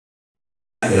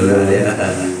Tahlil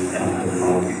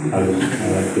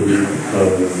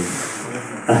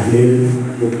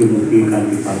mugi-mugi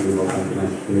kanthi panjenengan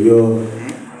beliau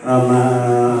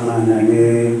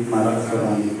manane marak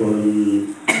seorangipun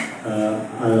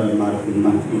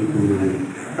almarhumah Ibu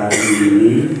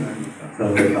Kartini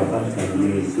saha Bapak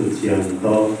Jami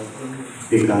Sujianto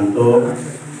pikantuk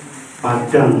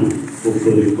Padang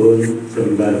kuburipun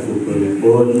jembar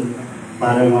kuburipun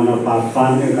parengana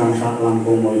papan ingkang sak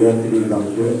langkung mulya tinimbang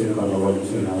suci kalawan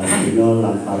sinalan dina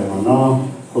lan parengana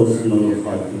husnul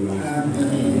khotimah.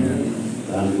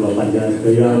 Dan kula panjenengan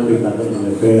sedaya pikantuk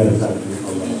menebar saking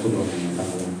Allah Subhanahu wa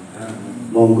taala.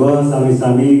 Monggo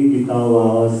sami-sami kita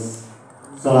waos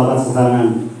selawat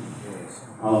sesarengan.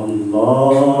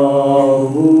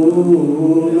 Allahumma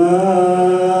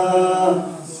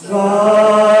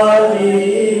sholli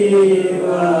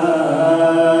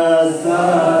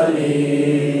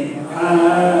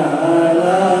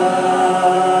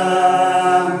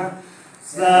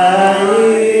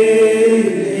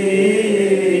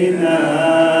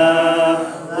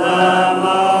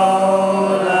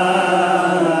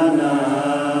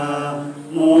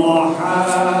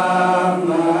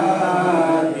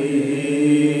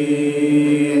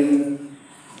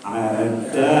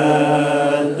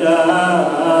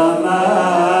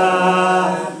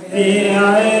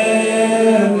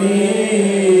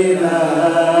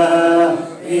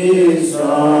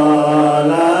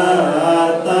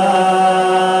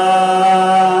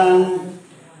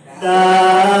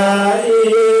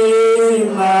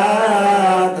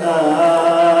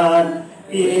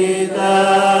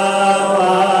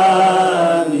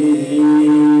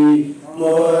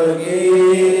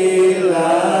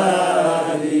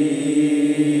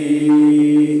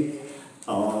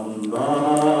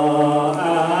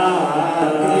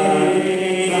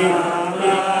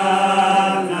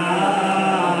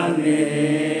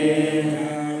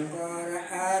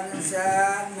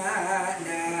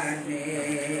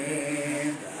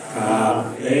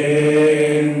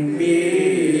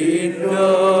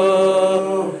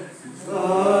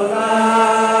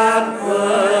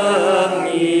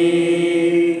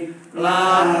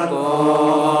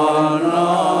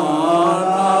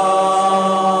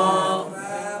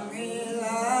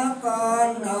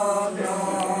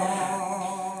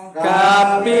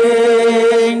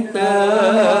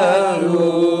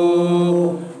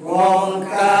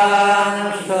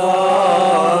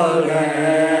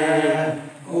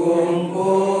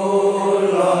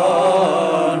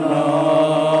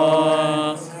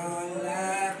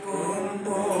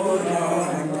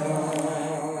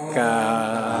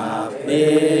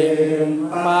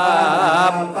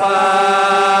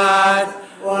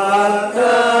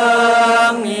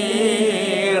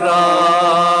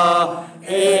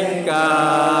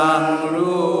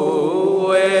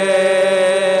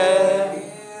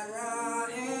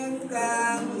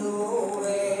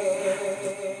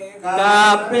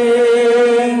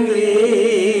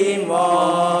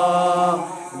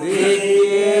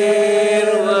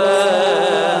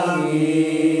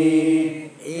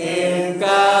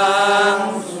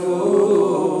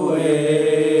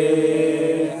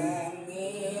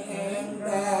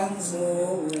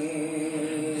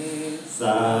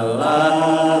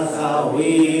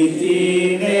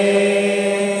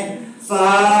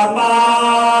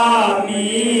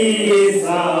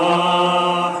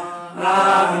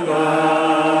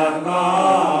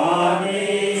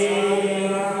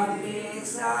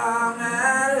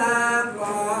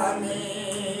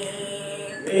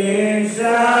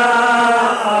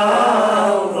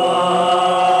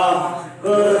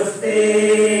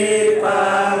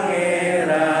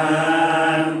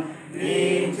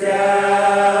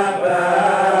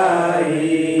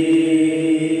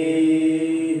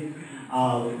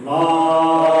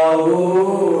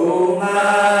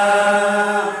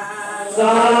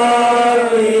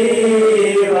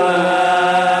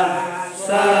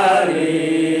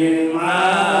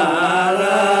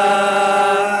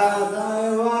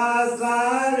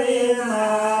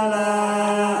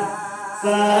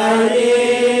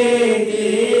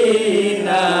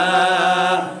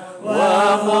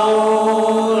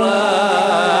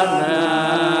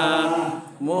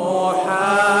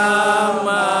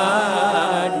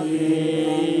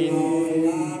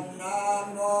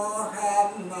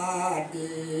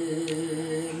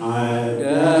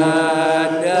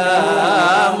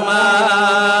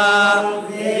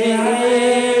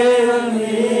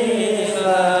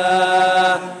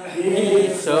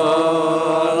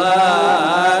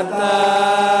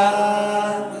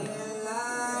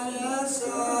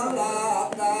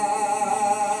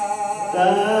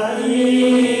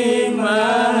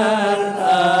Iman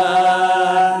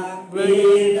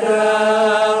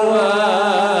abida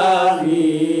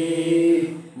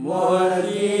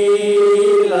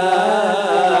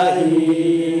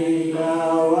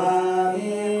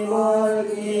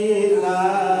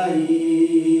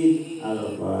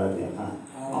Al-Fatihah.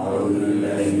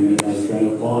 A'udzubillahi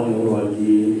minasyaitonir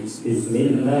rajim.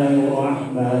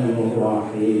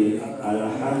 Bismillahirrahmanirrahim.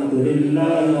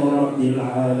 Alhamdulillahi rabbil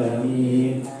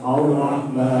alamin.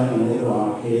 Ar-Rahmanir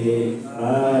Rahim.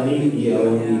 Maliki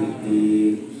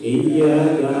yaumiddin.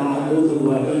 Iyyaka na'budu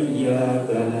wa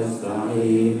iyyaka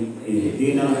nasta'in.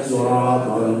 Ihdinas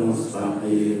siratal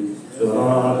mustaqim.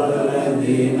 Siratal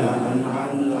ladzina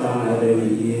an'amta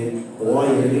 'alaihim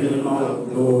ghairil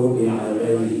maghdubi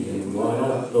 'alaihim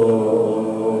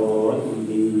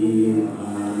waladdallin.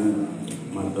 Amin.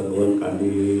 Matur nuwun kanthi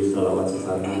selawat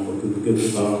sesarengan mugi-mugi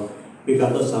kita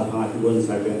pikantos syafaatipun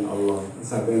saking Allah,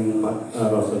 saking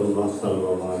Rasulullah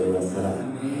sallallahu alaihi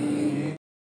wasallam.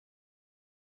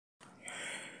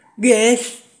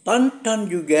 Guys, tonton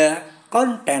juga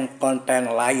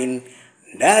konten-konten lain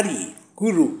dari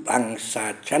Guru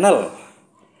Bangsa Channel.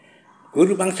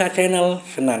 Guru Bangsa Channel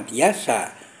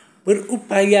senantiasa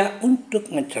berupaya untuk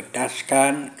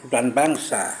mencerdaskan kehidupan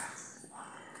bangsa.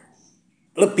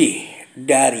 Lebih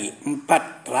dari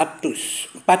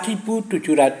 4.700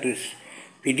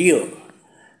 video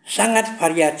sangat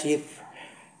variatif,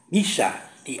 bisa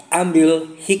diambil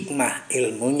hikmah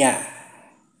ilmunya.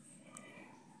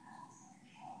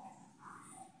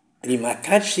 Terima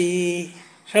kasih.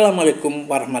 Assalamualaikum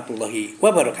warahmatullahi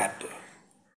wabarakatuh.